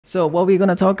So what are we going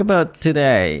to talk about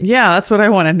today? Yeah, that's what I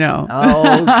want to know.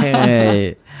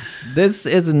 Okay. This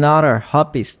is not a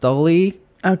happy story.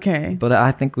 Okay. But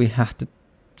I think we have to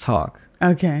talk.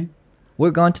 Okay.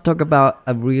 We're going to talk about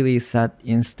a really sad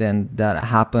incident that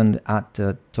happened at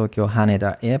the Tokyo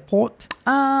Haneda airport.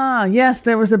 Yes,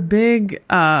 there was a big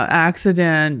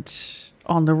accident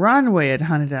on the runway at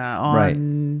Haneda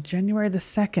on January the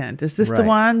 2nd. Is this the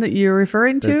one that you're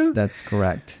referring to? That's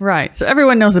correct. Right. So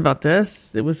everyone knows about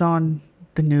this. It was on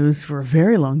the news for a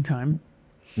very long time.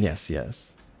 Yes.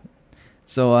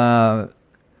 So,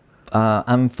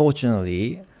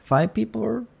 unfortunately, 5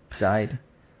 people died.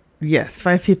 Yes,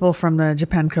 5 people from the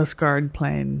Japan Coast Guard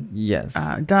plane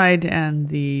died, and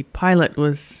the pilot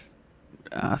was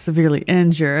severely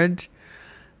injured.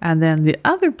 And then the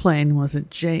other plane was a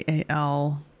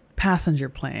JAL passenger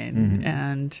plane.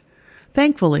 And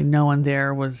thankfully, no one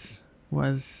there was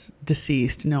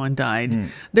deceased. No one died.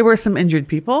 There were some injured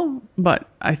people, but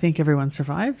I think everyone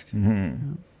survived.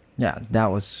 Yeah,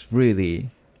 that was really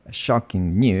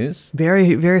shocking news.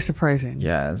 Very, very surprising.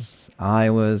 Yes, I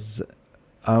was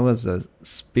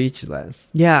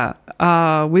speechless. Yeah,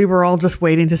 we were all just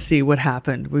waiting to see what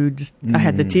happened. I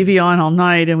had the TV on all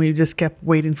night, and we just kept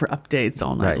waiting for updates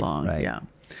all night long. Right. Yeah,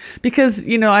 because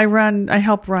I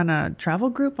help run a travel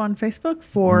group on Facebook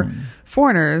for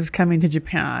foreigners coming to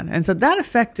Japan, and so that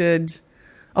affected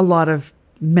a lot of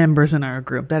members in our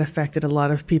group. That affected a lot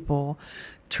of people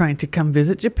trying to come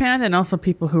visit Japan, and also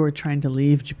people who were trying to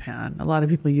leave Japan. A lot of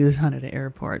people use Haneda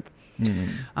Airport.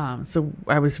 So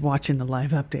I was watching the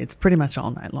live updates pretty much all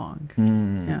night long.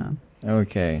 Yeah.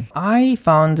 Okay. I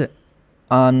found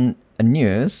on a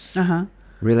news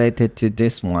related to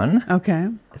this one. Okay.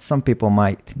 Some people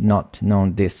might not know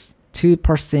this. 2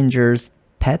 passengers'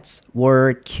 pets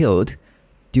were killed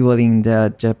during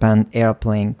the Japan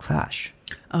airplane crash.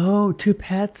 Oh, 2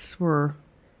 pets were...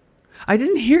 I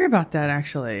didn't hear about that,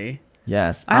 actually.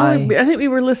 Yes. I think we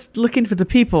were looking for the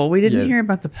people. We didn't hear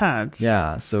about the pets.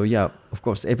 Yeah. So, of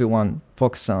course, everyone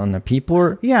focuses on the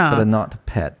people, but not the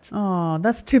pets. Oh,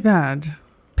 that's too bad.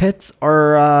 Pets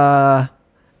are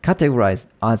categorized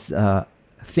as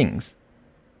things.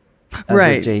 As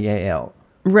a JAL.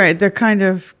 Right. They're kind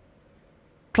of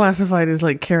classified as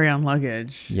like carry-on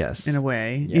luggage. Yes. In a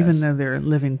way, yes. even though they're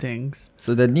living things.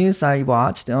 So the news I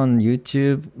watched on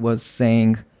YouTube was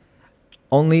saying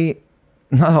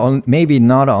maybe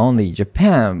not only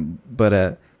Japan,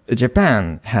 but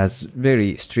Japan has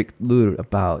very strict rule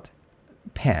about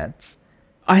pets.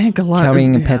 I think a lot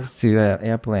carrying pets to an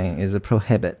airplane is a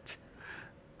prohibit.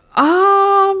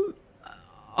 Are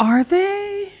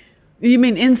they? You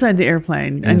mean inside the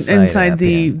airplane? Inside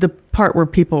the part where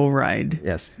people ride?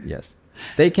 Yes.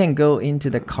 They can go into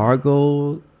the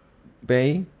cargo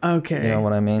bay. Okay. You know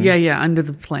what I mean? Yeah, under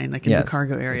the plane, like in the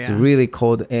cargo area. It's a really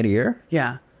cold area.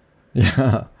 Yeah.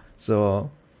 Yeah. So,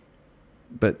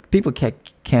 but people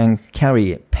can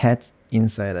carry pets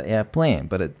inside an airplane,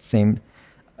 but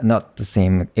not the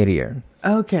same area.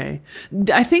 Okay.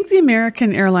 I think the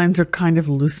American airlines are kind of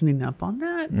loosening up on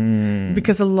that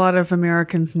because a lot of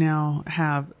Americans now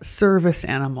have service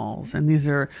animals, and these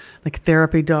are like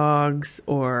therapy dogs,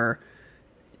 or,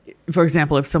 for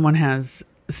example, if someone has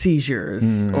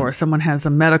seizures or someone has a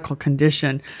medical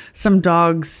condition, some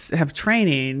dogs have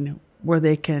training where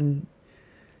they can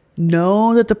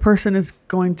know that the person is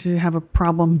going to have a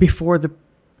problem before the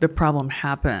problem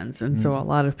happens. And so a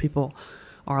lot of people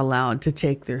are allowed to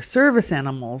take their service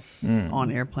animals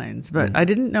on airplanes. But I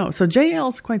didn't know. So JL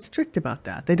is quite strict about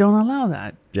that. They don't allow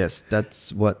that. Yes,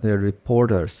 that's what the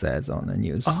reporter says on the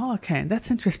news. Oh, okay. That's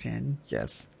interesting.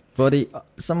 Yes. But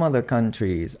some other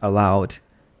countries allowed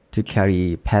to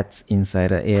carry pets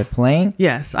inside an airplane.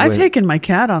 Yes. I've taken my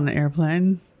cat on the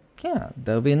airplane. Yeah,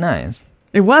 that would be nice.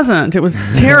 It wasn't. It was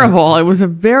terrible. It was a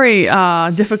very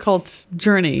difficult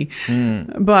journey.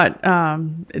 But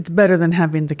it's better than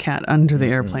having the cat under the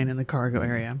airplane in the cargo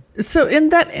area. So in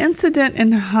that incident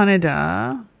in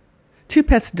Haneda, 2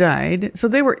 pets died. So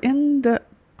they were in the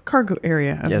cargo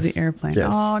area of the airplane.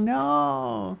 Yes. Oh,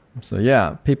 no. So,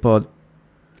 people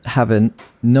have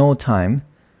no time,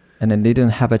 and then they don't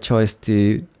have a choice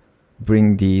to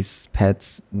bring these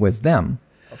pets with them,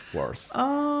 of course.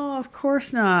 Oh, of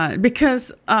course not.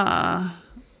 Because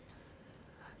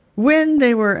when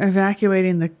they were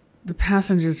evacuating the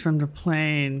passengers from the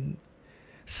plane,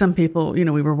 some people,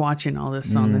 we were watching all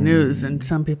this on the news, and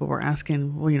some people were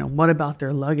asking, well, what about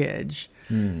their luggage?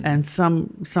 And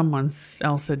someone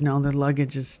else said, no, their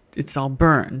luggage it's all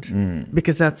burned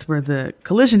because that's where the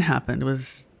collision happened,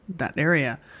 was that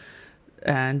area.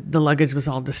 And the luggage was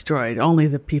all destroyed. Only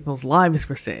the people's lives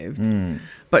were saved.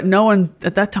 But no one,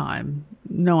 at that time,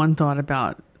 thought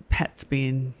about pets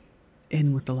being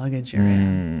in with the luggage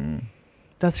area.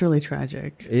 That's really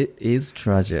tragic. It is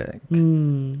tragic.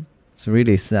 It's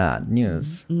really sad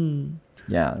news.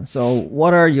 Yeah. So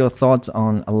what are your thoughts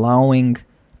on allowing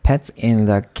pets in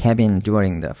the cabin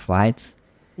during the flights?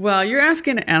 Well, you're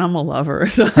asking an animal lover,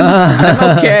 so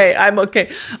I'm okay.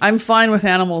 I'm fine with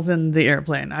animals in the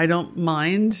airplane. I don't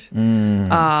mind.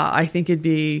 I think it'd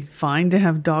be fine to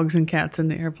have dogs and cats in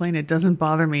the airplane. It doesn't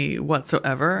bother me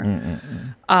whatsoever.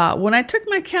 When I took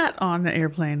my cat on the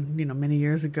airplane, many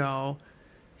years ago,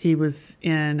 he was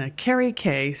in a carry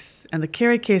case, and the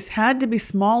carry case had to be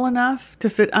small enough to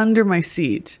fit under my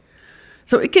seat.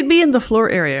 So it could be in the floor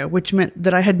area, which meant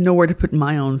that I had nowhere to put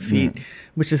my own feet,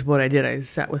 which is what I did. I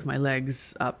sat with my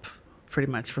legs up pretty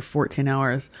much for 14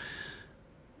 hours.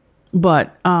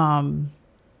 But no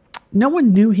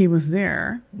one knew he was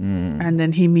there. And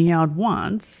then he meowed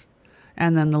once.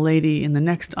 And then the lady in the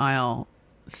next aisle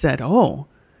said, "Oh,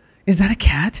 is that a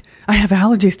cat? I have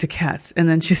allergies to cats." And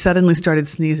then she suddenly started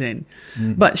sneezing.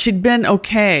 But she'd been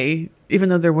okay. Even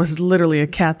though there was literally a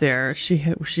cat there,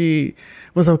 she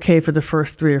was okay for the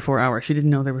first 3 or 4 hours. She didn't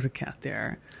know there was a cat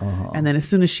there. And then as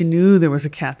soon as she knew there was a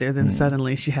cat there, then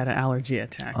suddenly she had an allergy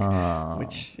attack,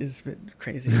 which is a bit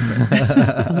crazy,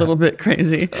 a little bit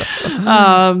crazy.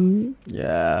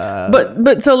 Yeah.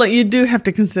 But so you do have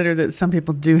to consider that some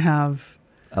people do have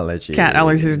allergies. Cat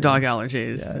allergies or dog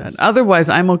allergies. Yes. And otherwise,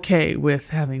 I'm okay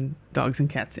with having dogs and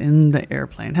cats in the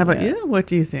airplane. How about you? What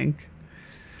do you think?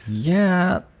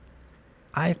 Yeah.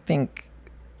 I think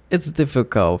it's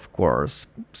difficult, of course.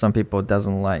 Some people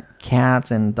doesn't like cats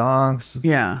and dogs.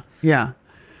 Yeah.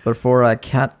 But for a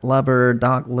cat lover,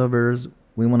 dog lovers,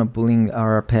 we want to bring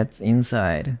our pets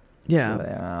inside. Yeah.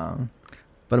 So,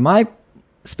 but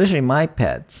especially my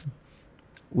pets,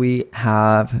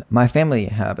 my family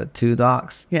have 2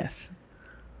 dogs. Yes.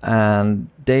 And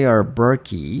they are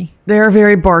barky. They are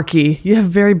very barky. You have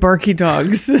very barky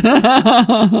dogs.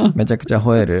 めちゃくちゃ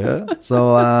吠える.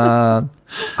 So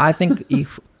I think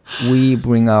if we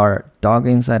bring our dog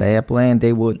inside the airplane,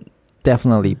 they would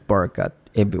definitely bark at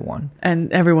everyone. And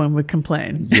everyone would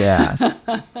complain. Yes.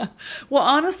 Well,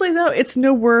 honestly, though, it's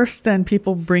no worse than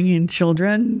people bringing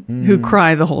children who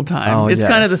cry the whole time. Oh, it's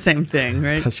kind of yes. the same thing,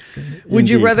 right? Indeed. Would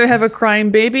you rather have a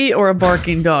crying baby or a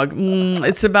barking dog?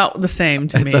 It's about the same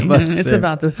to me. It's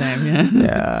about the same,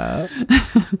 Yeah.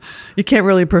 You can't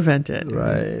really prevent it.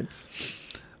 Right.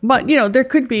 But, there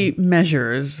could be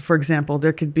measures. For example,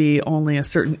 there could be only a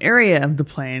certain area of the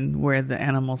plane where the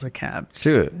animals are kept.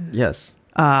 True. Yes.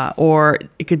 Or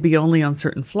it could be only on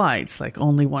certain flights, like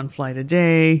only one flight a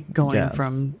day going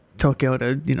from Tokyo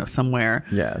to, somewhere.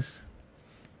 Yes.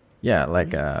 Yeah,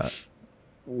 like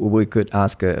we could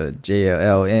ask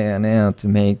JLL ANL to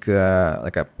make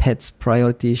like a pets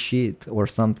priority sheet or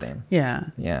something.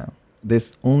 Yeah. Yeah.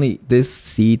 This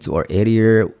seat or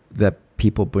area that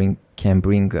people can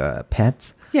bring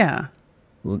pets. Yeah.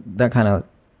 That kind of,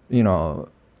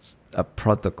 a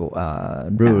protocol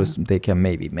rules they can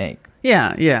maybe make.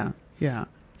 Yeah.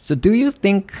 So do you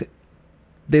think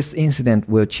this incident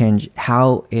will change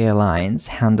how airlines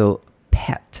handle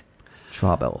pet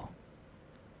travel?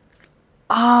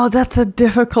 Oh, that's a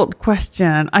difficult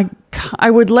question. I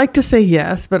would like to say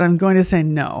yes, but I'm going to say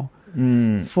no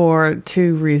for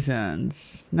 2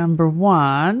 reasons. Number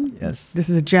 1, Yes. this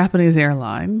is a Japanese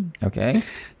airline. Okay.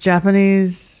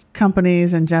 Japanese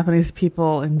companies and Japanese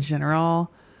people in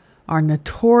general are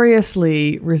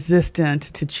notoriously resistant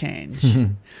to change.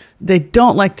 They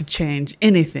don't like to change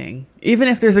anything. Even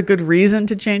if there's a good reason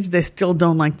to change, they still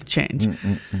don't like to change.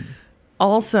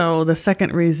 Also, the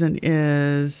second reason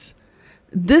is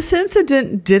this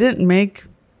incident didn't make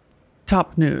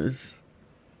top news.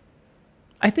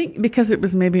 I think because it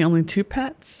was maybe only 2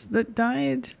 pets that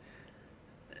died,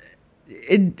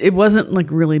 it wasn't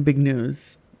like really big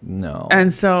news. No.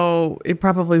 And so it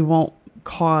probably won't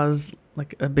cause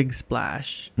like a big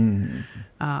splash.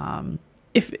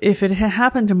 If it had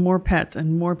happened to more pets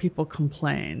and more people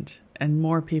complained and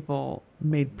more people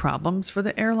made problems for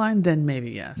the airline, then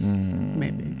maybe yes.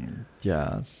 Maybe.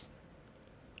 Yes.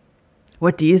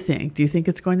 What do you think? Do you think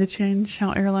it's going to change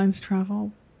how airlines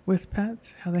travel with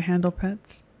pets, how they handle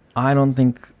pets? I don't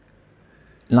think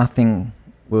nothing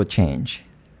will change.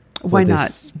 Why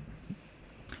not?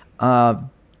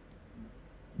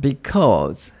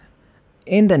 Because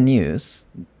in the news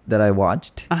that I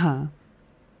watched, an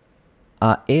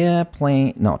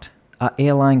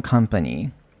airline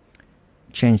company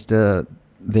changed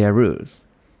their rules.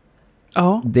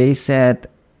 Oh, They said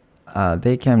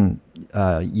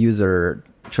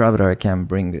traveler can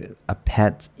bring a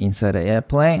pet inside the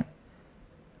airplane.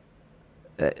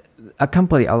 A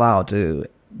company allowed to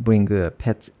bring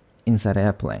pets inside the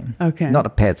airplane. Okay. Not a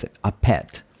pet, a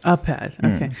pet. A pet.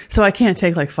 Okay. So I can't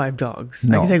take like 5 dogs.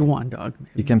 No. I can take 1 dog.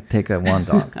 Maybe. You can take one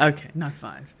dog. Okay, not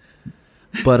 5.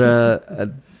 But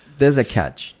there's a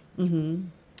catch.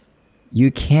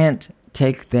 You can't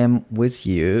take them with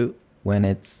you when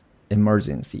it's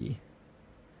emergency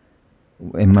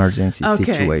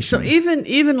situation. So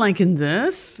even like in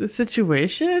this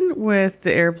situation with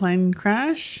the airplane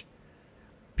crash,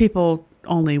 people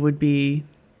only would be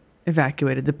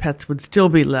evacuated. The pets would still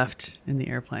be left in the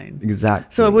airplane.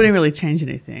 Exactly. So it wouldn't really change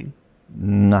anything.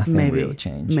 Nothing Maybe. will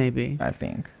change. Maybe. I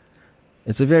think.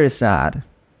 It's very sad.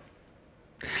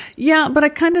 Yeah, but I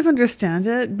kind of understand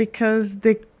it because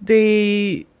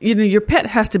they your pet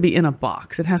has to be in a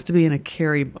box. It has to be in a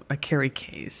carry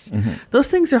case. Those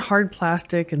things are hard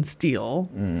plastic and steel.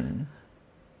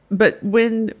 But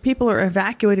when people are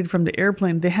evacuated from the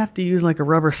airplane, they have to use like a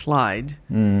rubber slide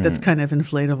that's kind of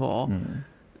inflatable.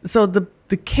 So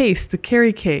the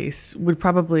carry case would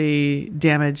probably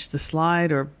damage the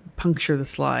slide or puncture the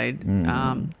slide.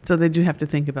 So they do have to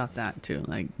think about that too,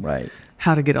 like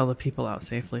how to get all the people out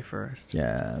safely first.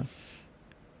 Yes.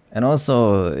 And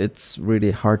also, it's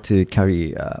really hard to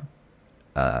carry a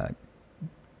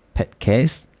pet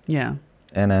case. Yeah.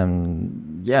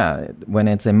 And when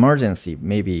it's emergency,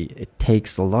 maybe it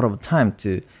takes a lot of time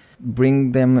to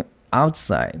bring them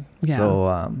outside. Yeah.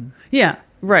 So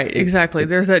right, exactly.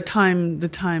 There's the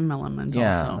time element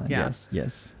also. Yeah.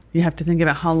 Yes. You have to think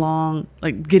about how long,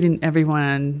 like getting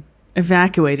everyone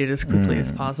evacuated as quickly as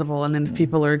possible. And then if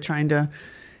people are trying to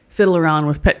fiddle around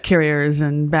with pet carriers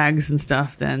and bags and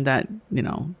stuff, then that,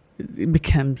 it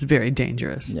becomes very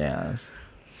dangerous. Yes.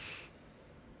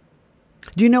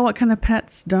 Do you know what kind of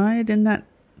pets died in that?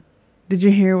 Did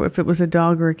you hear if it was a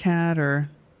dog or a cat or?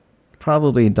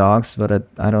 Probably dogs, but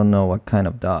I don't know what kind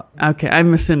of dog. Okay,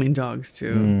 I'm assuming dogs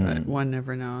too, but one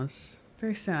never knows.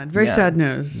 Very sad. Very sad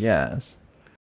news. Yes.